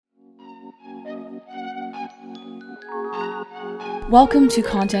Welcome to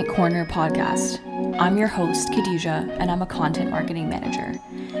Content Corner podcast. I'm your host, Khadija, and I'm a content marketing manager.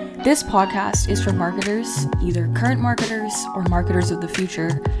 This podcast is for marketers, either current marketers or marketers of the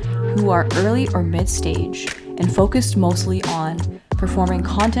future, who are early or mid-stage and focused mostly on performing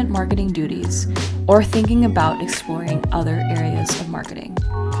content marketing duties or thinking about exploring other areas of marketing.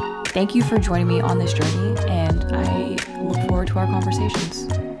 Thank you for joining me on this journey, and I look forward to our conversations.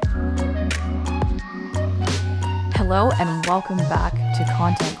 Hello and welcome back to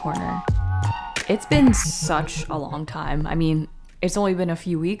Content Corner. It's been such a long time. I mean, it's only been a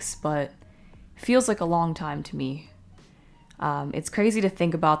few weeks, but it feels like a long time to me. It's crazy to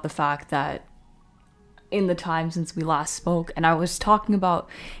think about the fact that in the time since we last spoke, and I was talking about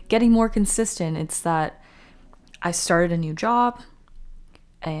getting more consistent, it's that I started a new job,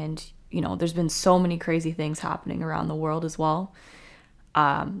 and there's been so many crazy things happening around the world as well.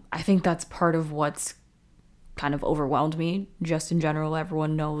 I think that's part of what's kind of overwhelmed me. Just in general,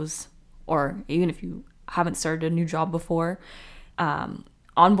 everyone knows, or even if you haven't started a new job before,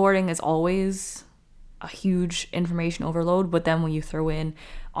 onboarding is always a huge information overload. But then when you throw in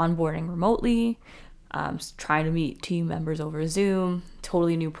onboarding remotely, trying to meet team members over Zoom,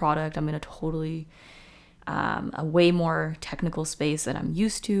 totally new product, I'm in a way more technical space than I'm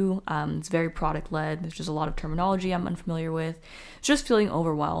used to. It's very product led. There's just a lot of terminology I'm unfamiliar with. Just feeling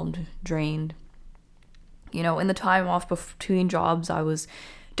overwhelmed, drained. In the time off between jobs, I was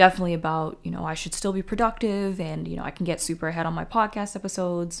definitely about, I should still be productive and, I can get super ahead on my podcast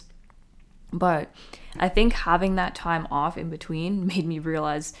episodes. But I think having that time off in between made me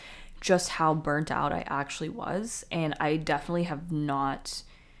realize just how burnt out I actually was. And I definitely have not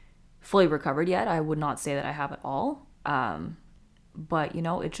fully recovered yet. I would not say that I have at all. But,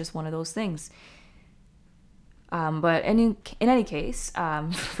 it's just one of those things. But in any case,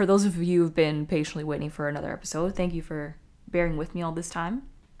 for those of you who've been patiently waiting for another episode, thank you for bearing with me all this time.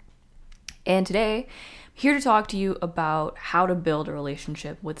 And today, I'm here to talk to you about how to build a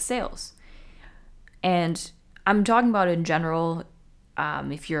relationship with sales. And I'm talking about in general,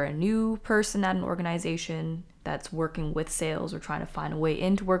 if you're a new person at an organization that's working with sales or trying to find a way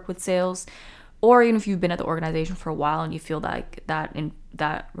in to work with sales, or even if you've been at the organization for a while and you feel like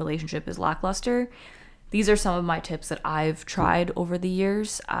that relationship is lackluster. These are some of my tips that I've tried over the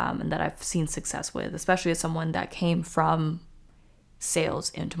years and that I've seen success with, especially as someone that came from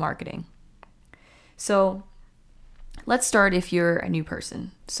sales into marketing. So let's start if you're a new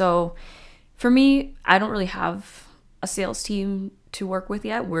person. So for me, I don't really have a sales team to work with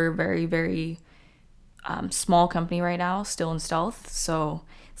yet. We're a very, very small company right now, still in stealth, so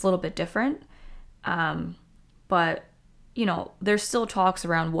it's a little bit different. But there's still talks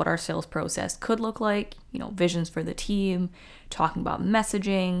around what our sales process could look like, visions for the team, talking about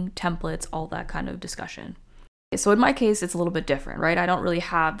messaging, templates, all that kind of discussion. So in my case, it's a little bit different, right? I don't really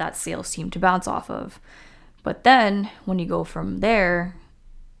have that sales team to bounce off of. But then when you go from there,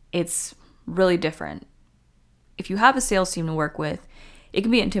 it's really different. If you have a sales team to work with, it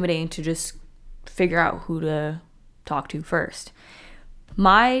can be intimidating to just figure out who to talk to first.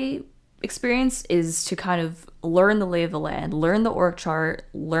 My experience is to kind of learn the lay of the land, learn the org chart,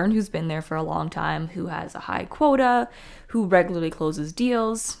 learn who's been there for a long time, who has a high quota, who regularly closes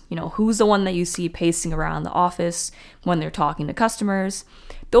deals, who's the one that you see pacing around the office when they're talking to customers.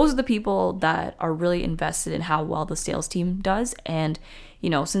 Those are the people that are really invested in how well the sales team does. And,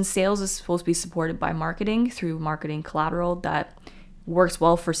 since sales is supposed to be supported by marketing through marketing collateral that works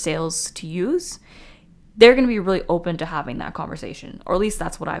well for sales to use, they're going to be really open to having that conversation, or at least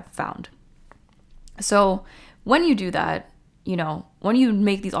that's what I've found. So when you do that, when you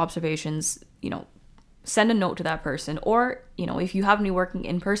make these observations, send a note to that person, or, if you have me working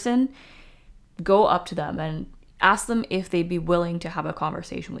in person, go up to them and ask them if they'd be willing to have a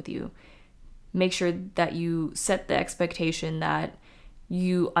conversation with you. Make sure that you set the expectation that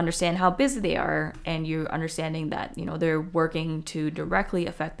you understand how busy they are and you're understanding that, they're working to directly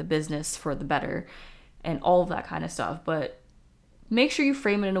affect the business for the better and all of that kind of stuff. But make sure you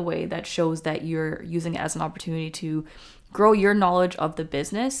frame it in a way that shows that you're using it as an opportunity to grow your knowledge of the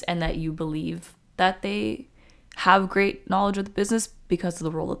business and that you believe that they have great knowledge of the business because of the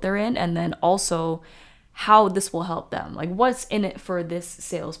role that they're in, and then also how this will help them. Like, what's in it for this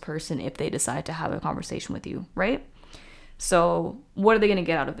salesperson if they decide to have a conversation with you, right? So what are they going to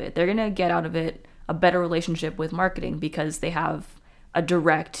get out of it? They're going to get out of it a better relationship with marketing because they have a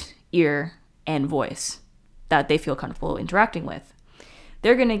direct ear and voice that they feel comfortable interacting with.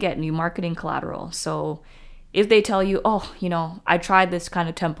 They're going to get new marketing collateral. So if they tell you, I tried this kind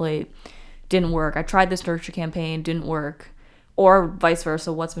of template, didn't work. I tried this nurture campaign, didn't work. or vice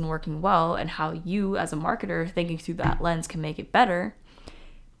versa, what's been working well and how you as a marketer thinking through that lens can make it better,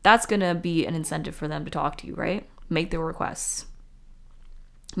 that's going to be an incentive for them to talk to you, right? Make their requests.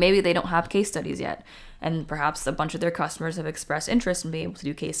 Maybe they don't have case studies yet, and perhaps a bunch of their customers have expressed interest in being able to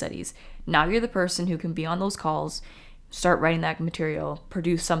do case studies. Now you're the person who can be on those calls, start writing that material,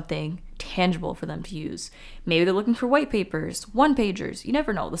 produce something tangible for them to use. Maybe they're looking for white papers, one-pagers. You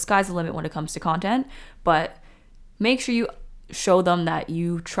never know. The sky's the limit when it comes to content, but make sure you show them that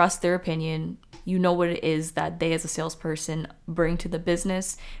you trust their opinion. You know what it is that they as a salesperson bring to the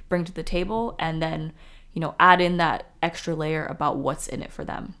business, bring to the table, and then, add in that extra layer about what's in it for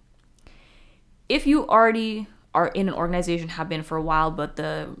them. If you already are in an organization, have been for a while, but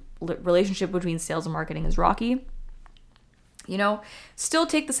the relationship between sales and marketing is rocky, still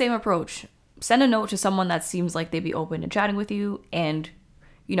take the same approach. Send a note to someone that seems like they'd be open to chatting with you, and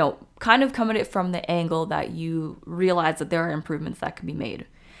kind of come at it from the angle that you realize that there are improvements that can be made.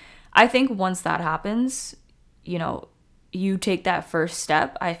 I think once that happens, you take that first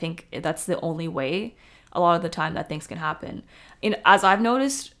step. I think that's the only way a lot of the time that things can happen. And as I've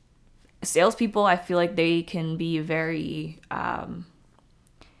noticed, salespeople, I feel like they can be very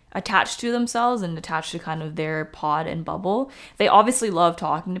attached to themselves and attached to kind of their pod and bubble. They obviously love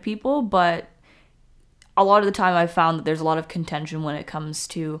talking to people, but a lot of the time I've found that there's a lot of contention when it comes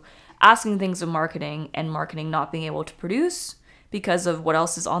to asking things of marketing and marketing not being able to produce because of what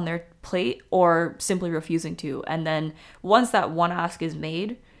else is on their plate or simply refusing to. And then once that one ask is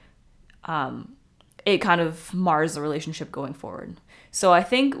made, it kind of mars the relationship going forward. So I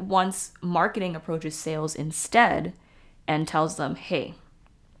think once marketing approaches sales instead and tells them, hey,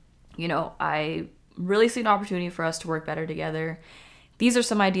 I really see an opportunity for us to work better together. These are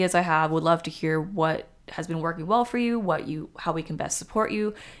some ideas I have. Would love to hear what has been working well for you, how we can best support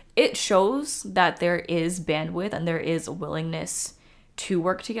you. It shows that there is bandwidth and there is a willingness to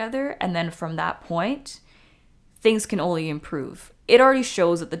work together. And then from that point, things can only improve. It already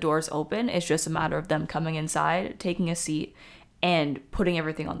shows that the door's open. It's just a matter of them coming inside, taking a seat, and putting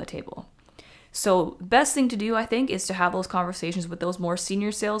everything on the table. So best thing to do, I think, is to have those conversations with those more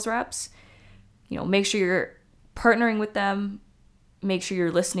senior sales reps. Make sure you're partnering with them. Make sure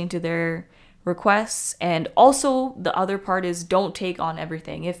you're listening to their requests. And also the other part is don't take on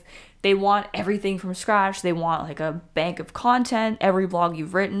everything. If they want everything from scratch, they want like a bank of content, every blog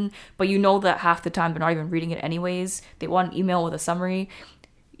you've written, but that half the time they're not even reading it anyways. They want an email with a summary.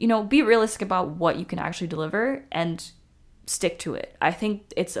 Be realistic about what you can actually deliver and stick to it. I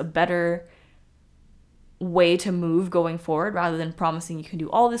think it's a better way to move going forward rather than promising you can do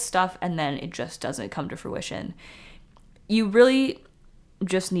all this stuff and then it just doesn't come to fruition. You really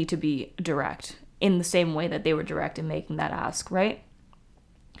just need to be direct in the same way that they were direct in making that ask, right?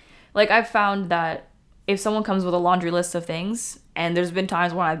 Like I've found that if someone comes with a laundry list of things, and there's been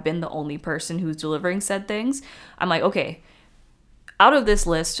times when I've been the only person who's delivering said things, I'm like, okay, out of this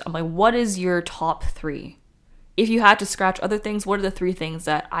list, I'm like, what is your top 3? If you had to scratch other things, what are the 3 things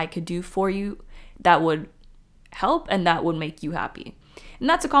that I could do for you that would help and that would make you happy? And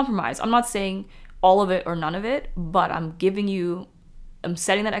that's a compromise. I'm not saying all of it or none of it, but I'm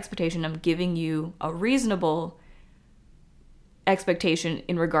setting that expectation. I'm giving you a reasonable expectation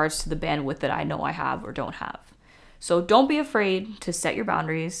in regards to the bandwidth that I know I have or don't have. So don't be afraid to set your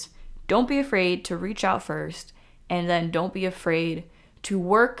boundaries. Don't be afraid to reach out first. And then don't be afraid to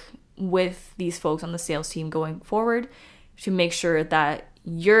work with these folks on the sales team going forward to make sure that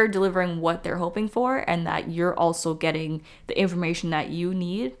you're delivering what they're hoping for and that you're also getting the information that you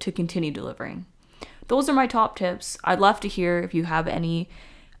need to continue delivering. Those are my top tips. I'd love to hear if you have any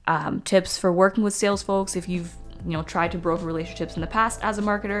tips for working with sales folks, if you've tried to broker relationships in the past as a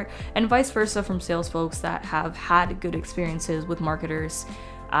marketer, and vice versa from sales folks that have had good experiences with marketers.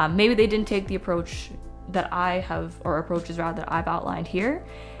 Maybe they didn't take the approach that I have, or approaches rather that I've outlined here,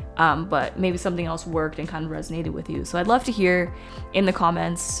 but maybe something else worked and kind of resonated with you. So I'd love to hear in the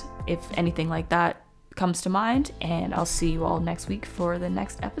comments if anything like that comes to mind, and I'll see you all next week for the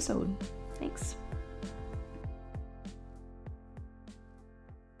next episode. Thanks.